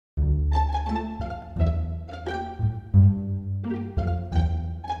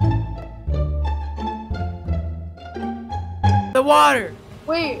the water.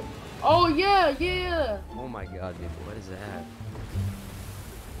 Wait. Oh yeah, yeah. Oh my god, dude. What is that?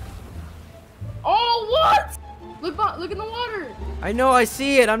 Oh what? Look in the water. I know, I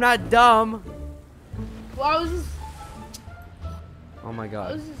see it. I'm not dumb. Well, I was just. Oh my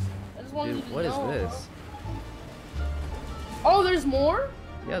god. I just wanted Dude, you to what is know. this? Oh, there's more?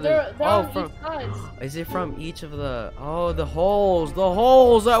 Yeah, They're oh, on from, each sides. is it from each of the, oh, the holes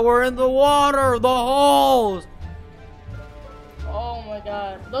that were in the water, the holes. Oh my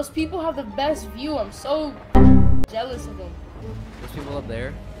god. Those people have the best view. I'm so jealous of them. There's people up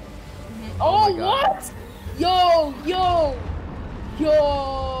there. Oh, my God. what? Yo.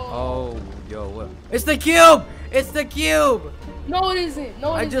 Oh, yo, what? It's the cube! It's the cube! No, it isn't.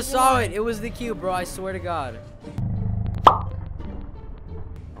 No, I just saw it. It was the cube, bro. I swear to God.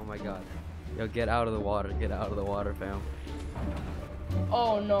 Oh my God. Yo, get out of the water. Get out of the water, fam.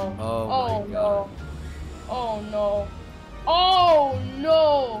 Oh no. Oh my God. Oh no. Oh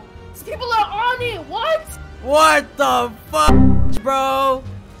no. These people are on it. What? What the fuck, bro?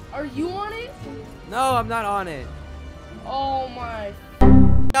 Are you on it? No, I'm not on it. Oh my.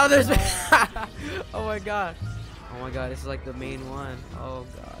 No, there's. Oh my God. Oh my God, this is like the main one. Oh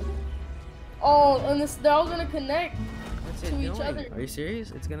God. Oh, and they're all gonna connect What's it to doing? each other. Are you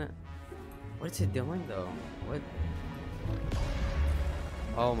serious? It's gonna. What's it doing though? What?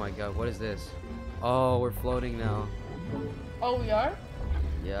 Oh my God, what is this? Oh, we're floating now. Oh, we are?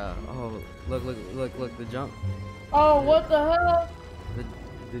 Yeah. Oh, look, the jump. Oh, what the hell?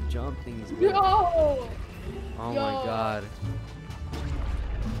 The jump thing is. Yo! Oh Yo. my God.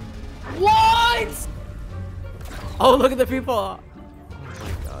 What? Oh, look at the people. Oh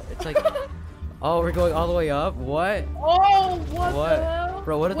my God. It's like. Oh, we're going all the way up. What? Oh, what the hell?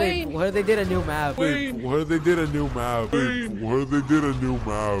 Bro, what if they did a new map? Wait, what if they did a new map? What if they did a new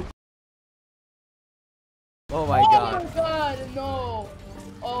map? Oh my God. Oh my God, no.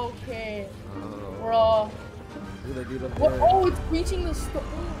 Okay. Oh. Bro. Look at the dude up What? there. Oh, it's reaching the storm.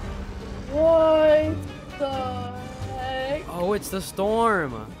 What the heck? Oh, it's the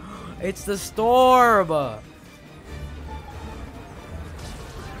storm. It's the storm.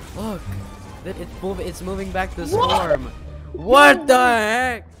 Look. It's moving back the storm. What the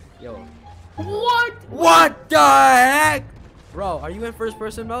heck? Yo. What the heck? Bro, are you in first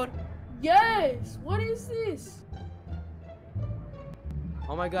person mode? Yes. What is this?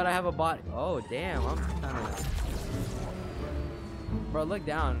 Oh my God, I have a bot. Oh damn, I'm kind of. Bro, look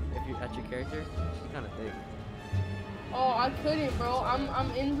down if you at your character. She's kind of thick. Oh, I couldn't, bro. I'm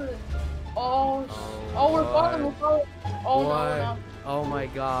in the. Oh. Oh, We're falling. We're falling. Oh what? no. Oh my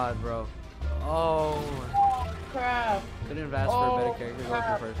God, bro. Oh. Oh crap. Couldn't have asked for a better character. Go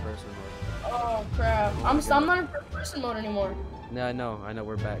for first person mode. Oh crap. I'm not in first person mode anymore. No, I know,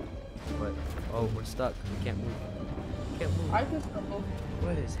 we're back. But oh, we're stuck. We can't move. Can't move. I can still move.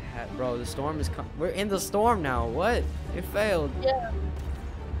 What is that, bro? The storm is coming. We're in the storm now. What? It failed. Yeah.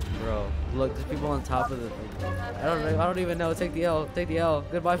 Bro, look, there's people on top of the thing. I don't even know. Take the L. Take the L.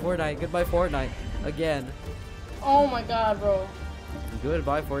 Goodbye Fortnite. Goodbye Fortnite. Again. Oh my God, bro.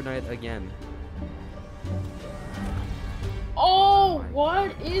 Goodbye Fortnite again. Oh,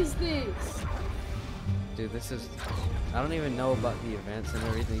 what is this? Dude, this is. I don't even know about the events and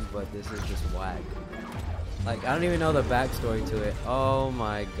everything, but this is just whack. Like, I don't even know the backstory to it. Oh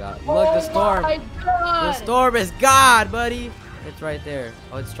my God. Look, the storm. My God. The storm is God, buddy. It's right there.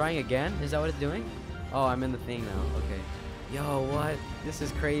 Oh, it's trying again? Is that what it's doing? Oh, I'm in the thing now. Okay. Yo, what? This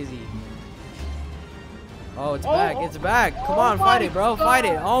is crazy. Oh, it's back. It's back. Come on, fight it, bro. Fight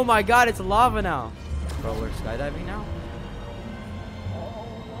it. Oh my God, it's lava now. Bro, we're skydiving now?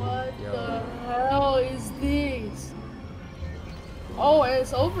 What the hell is this? Oh, and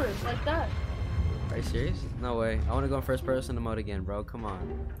it's over like that. Are you serious? No way. I want to go in first person mode again, bro. Come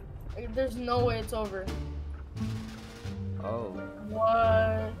on. There's no way it's over. Oh.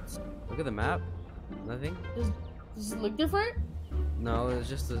 What? Look at the map. Nothing? Does it look different? No, it's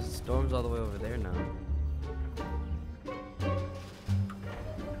just the storm's all the way over there now.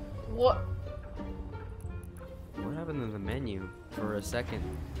 What? What happened in the menu for a second?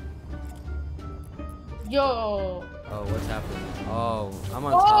 Yo. Oh, what's happening? Oh, I'm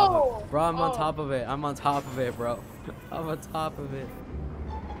on top of it. Bro, I'm on Oh. top of it. I'm on top of it, bro. I'm on top of it.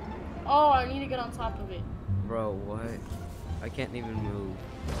 Oh, I need to get on top of it. Bro, what? I can't even move.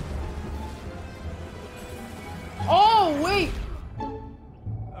 Oh, wait.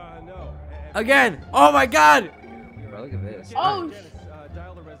 No. Again! Oh my God! Bro, look at this. Oh,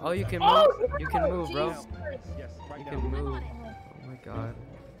 Oh, you can move. Oh, You can move, bro. Jesus. You can move. Oh my God.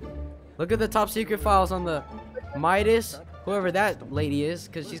 Look at the top secret files on the Midas, whoever that lady is,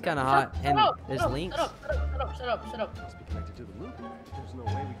 because she's kind of hot. And there's links. Shut up. to the loop. There's no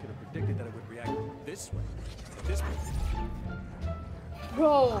way we could have predicted that it would react this way. This way.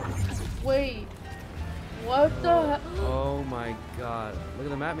 Bro, wait. What the heck? Oh my god. Look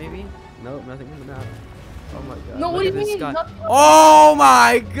at the map, maybe? Nope, nothing in the map. Oh my god. No, Look what do at you this mean? sky. Nothing- Oh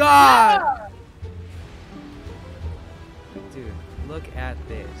my god! Yeah. Dude, look at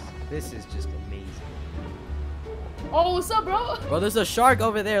this. This is just amazing. Oh, what's up, bro? Bro, there's a shark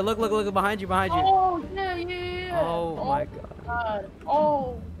over there. Look, look, look behind you, behind you. Oh, yeah. Oh my god.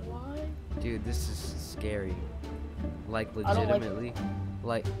 Oh, what? Dude, this is scary. Like, I don't like legitimately.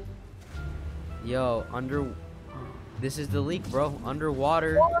 Like, yo, this is the leak, bro.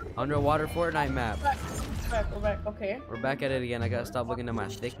 Underwater Fortnite map. We're back, okay. We're back at it again. I gotta stop looking at my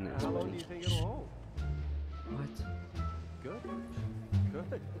thickness. How long do you think it'll hold? What? Good.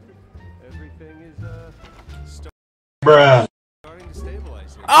 Good. Everything is starting to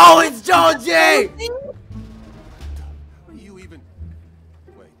stabilize here. Oh, it's Joji! How are you even?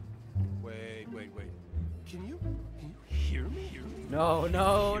 Wait. Can you hear me? No.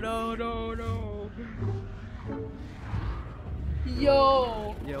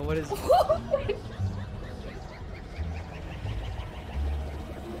 Yo. Yo, what is?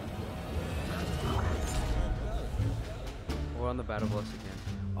 We're on the battle bus again.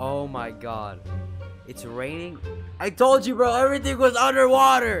 Oh my god. It's raining. I told you, bro, everything was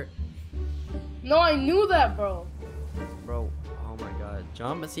underwater. No, I knew that, bro. Bro, oh my god.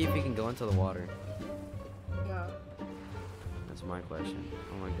 Jump and see if you can go into the water. No. That's my question.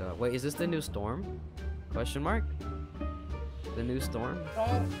 Oh my god. Wait, is this the new storm? Question mark? The new storm?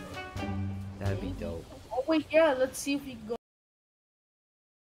 Don't. That'd be dope. Oh, wait, yeah, let's see if we can go.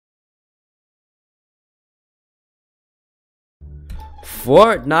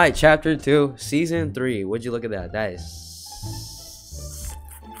 Fortnite Chapter 2, Season 3. Would you look at that? That is...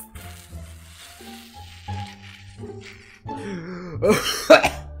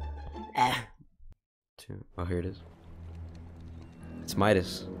 Oh, here it is. It's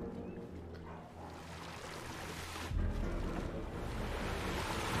Midas.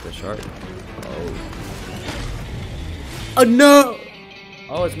 The shark. Oh no!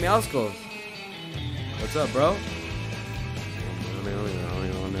 Oh, it's Meowskulls. What's up, bro? No.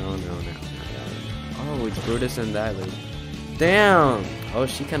 Oh, it's Brutus and Diley. Damn! Oh,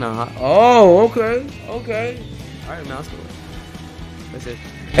 she kinda hot. Oh, okay. Alright, Meowskulls. That's it.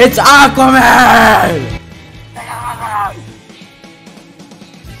 It's Aquaman!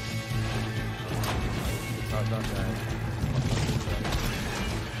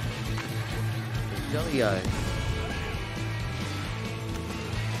 Jelly guy.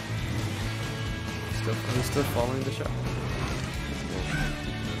 He's still following the shot.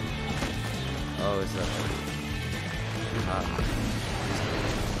 Oh, is that?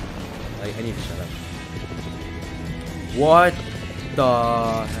 I need to shut up. What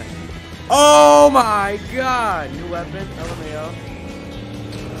the heck? Oh my god! New weapon, LMAO.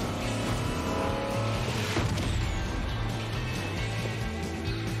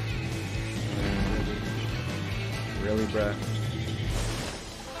 Really, bruh?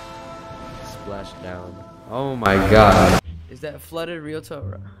 Splash down. Oh my god. Is that flooded Rio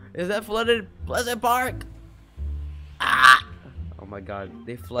Toro? Is that flooded Pleasant Park? Ah! Oh my god,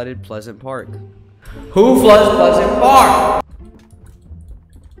 they flooded Pleasant Park. Who floods Pleasant Park?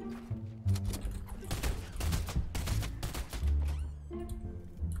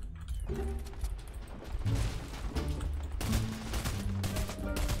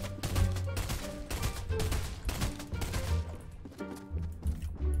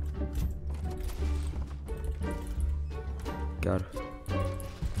 God.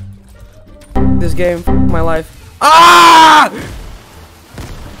 This game, my life. Ah!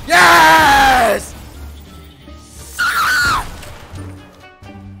 Yes!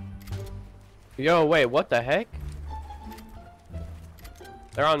 Yo, wait, what the heck?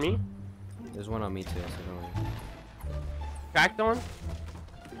 They're on me? There's one on me too, so don't worry. Cracked on?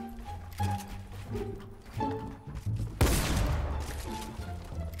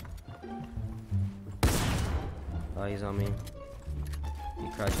 Oh, he's on me. He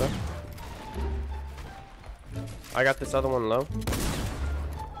cracked up. I got this other one low.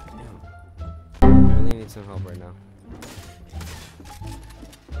 Damn. I really need some help right now.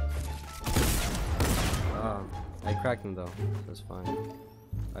 I cracked him though, so it's fine.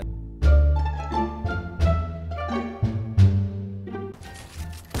 Alright,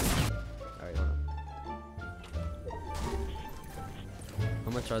 hold on.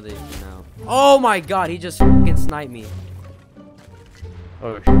 How much are they now? Oh my god, he just fucking sniped me.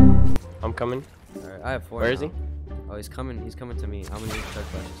 Oh, I'm coming. Alright, I have 4 Where is now. he? Oh, he's coming to me. I'm gonna use chug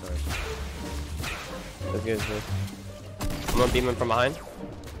flash, sorry. That's good, I'm gonna beam him from behind.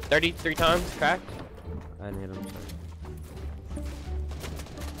 33 times, cracked. I didn't hit him, sorry.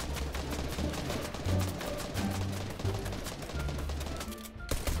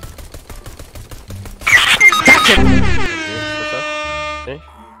 What's up? Finish?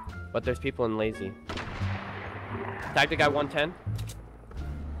 But there's people in lazy. Tag the guy 110.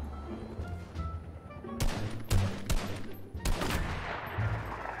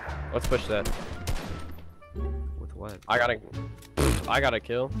 Let's push that. With what? I gotta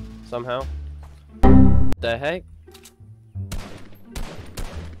kill somehow. The heck?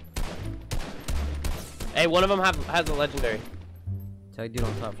 Hey, one of them has a legendary. Tag dude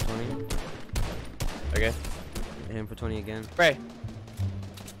on top for 20. Okay. Hit him for 20 again. Spray.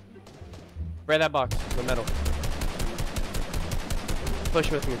 Spray that box. The metal.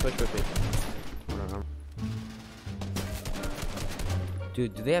 Push with me. Push with me. Hold on.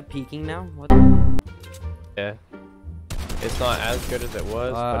 Dude, do they have peeking now? What? Yeah. It's not as good as it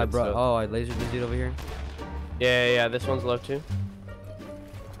was. But I it's brought. still... Oh, I lasered this dude over here. Yeah. This one's low too.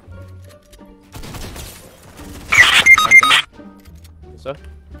 So?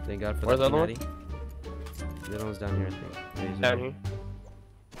 Thank God for Where's that the other one? P90. The other one's down here, I think. Yeah, he's Down over. here.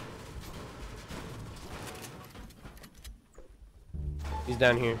 He's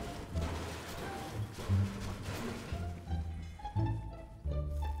down here.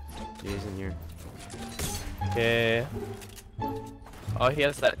 Yeah, he's in here. Yeah. Oh, he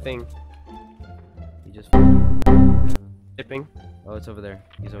has that thing. He just. Dipping. Oh, it's over there.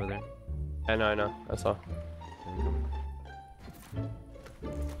 He's over there. I know. I saw.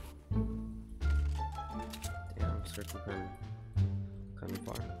 Damn, circle coming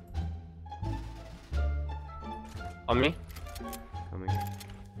far. On me? Coming.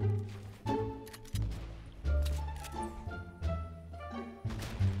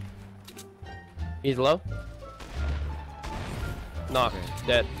 He's low? Knock. Okay.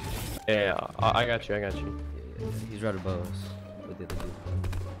 Dead. Yeah, I got you. Yeah. He's right above us. With the other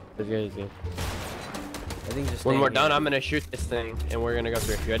dude. He's good. I think just. When staying we're done, here. I'm gonna shoot this thing, and we're gonna go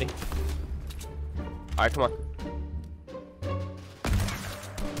through. You ready? Alright, come on.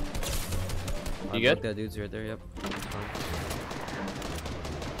 I You good? broke that dude's right there. Yep. It's fine.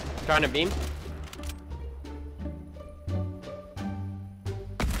 Trying to beam.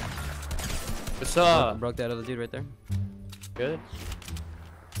 What's up? Broke that other dude right there. Good.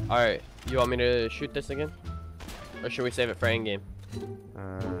 Alright, you want me to shoot this again? Or should we save it for endgame?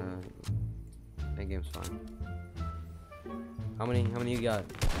 That game's fine. How many you got?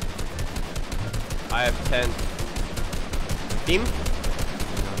 I have 10. Beam?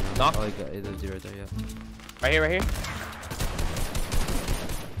 Knock. Oh, you got there's a dude right there. Yeah. Right here.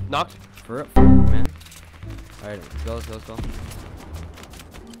 Knocked. For it, man. All right, let's go.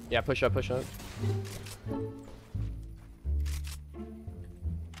 Yeah, push up.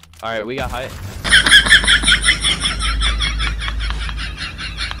 Alright, we got height.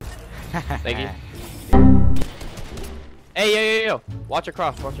 Thank you. Hey, yo. Watch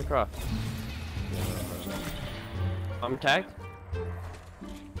across. I'm tagged.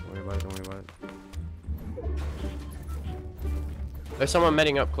 Don't worry about it. There's someone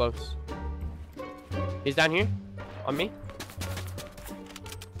medding up close. He's down here. On me.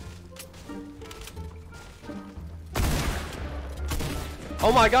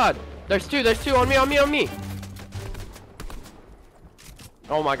 Oh my god. There's two. On me.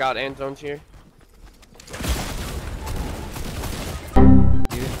 Oh my god, end zone's here.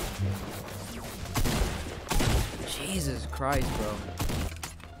 Dude. Jesus Christ, bro.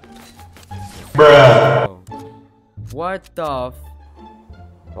 Bruh. What the f—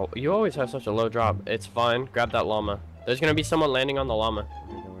 Oh, you always have such a low drop. It's fine. Grab that llama. There's gonna be someone landing on the llama.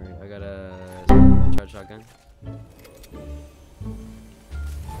 Don't worry, I got a charge shotgun.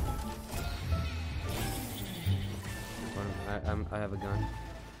 I have a gun.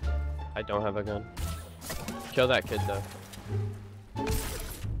 I don't have a gun. Kill that kid though.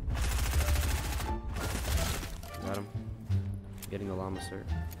 Got him. Getting a llama, sir.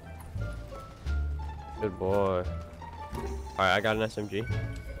 Good boy. Alright, I got an SMG.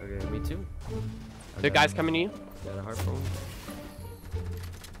 Okay, me too. The guy's coming to you. Got a harpoon.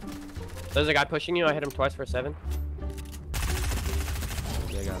 There's a guy pushing you. I hit him twice for 7.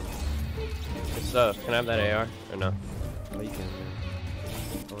 Yeah, I got him. Good stuff. Can I have that AR? Or no? Oh, you can.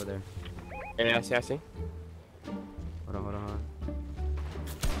 Yeah. Over there. Yeah, I see. Hold on.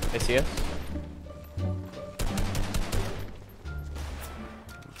 They see us?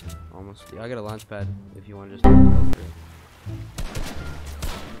 Almost. Yeah, I got a launch pad if you want to just go for it.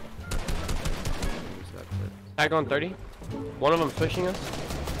 Just got clipped. Tag on 30. One of them's pushing us.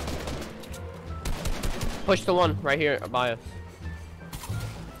 Push the one right here by us.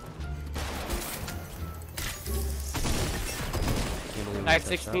 Tag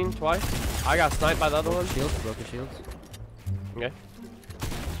 16 twice. I got sniped by the other one. Shields, broken shields. Okay.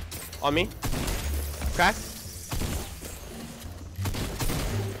 On me. Crack.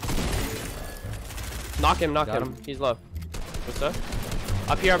 Knock him, knock him. He's low. What's up?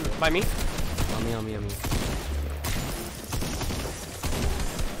 Up here by me. On me, on me, on me.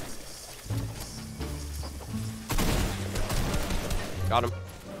 Got him.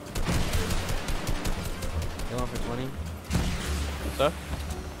 Kill him for 20. What's up?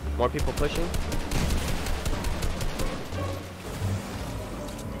 More people pushing.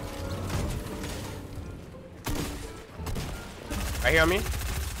 Right here on me.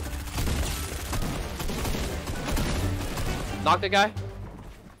 Knock the guy.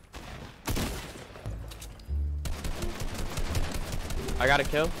 I got a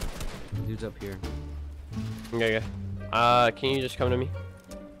kill. Dude's up here. Okay, okay. Can you just come to me?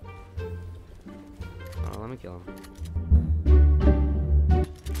 Oh, let me kill him.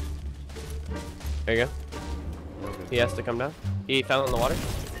 There you go. Okay. He has to come down. He fell in the water.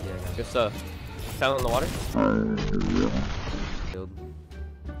 Yeah, I got Just fell in the water. killed.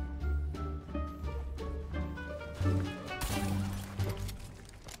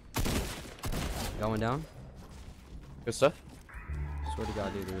 Got one down. Good stuff. Swear to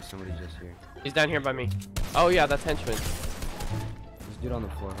God, dude, there was somebody just here. He's down here by me. Oh yeah, that's henchman. This dude on the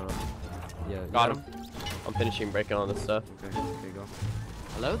floor, hold up. Yeah, you Got him. I'm finishing breaking all this stuff. Okay, there you go.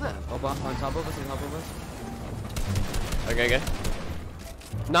 Hello there. Oh, on top of us, on top of us. Okay, okay.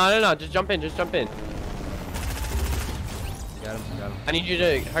 No, just jump in, just jump in. Got him, got him. I need you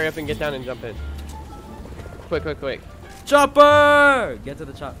to hurry up and get down and jump in. Quick, quick, quick. Chopper! Get to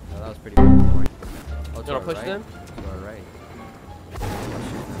the chop. Oh, that was pretty good. Oh, You wanna push them? To our right.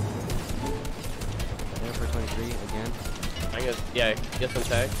 There for 23 again. I guess, yeah, get some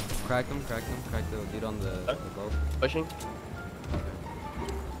tag. Crack him, crack him, crack the dude on the boat. Pushing.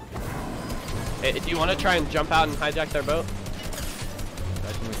 Hey, do you want to try and jump out and hijack their boat?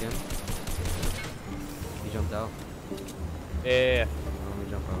 Crack him again. He jumped out. Yeah. Let me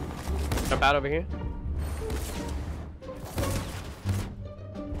jump out. Jump out over here.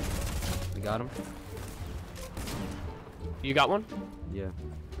 We got him. You got one? Yeah.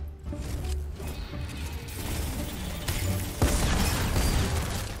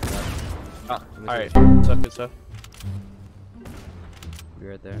 Ah, alright. Good stuff, good stuff. Be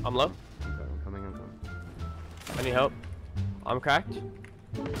right there. I'm low. I'm coming, I'm coming. I need help. I'm cracked.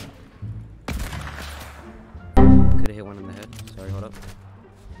 Could've hit one in the head. Sorry, hold up.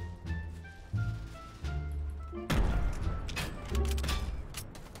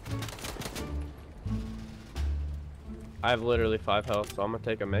 I have literally 5 health, so I'm gonna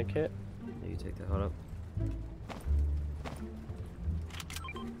take a med kit. Yeah, you take that, hold up.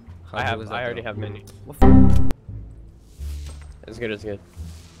 I already have many. It's good, it's good.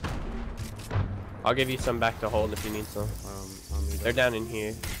 I'll give you some back to hold if you need some. They're down in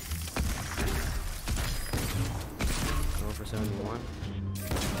here. Going for 71.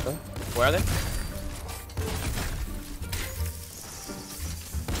 Huh? Where are they?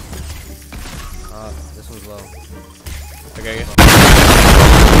 This one's low. Okay, okay.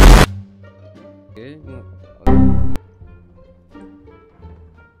 Good?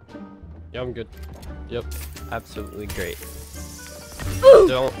 Yeah, I'm good. Yep. Absolutely great.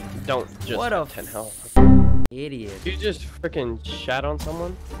 Don't just What a 10 health. Idiot. You just freaking shat on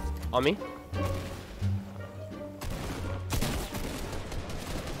someone? On me?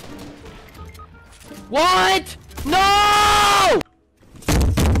 What? No!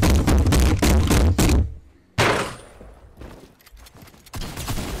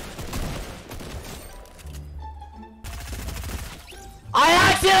 I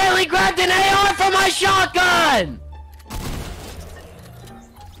accidentally grabbed an AR from my shotgun!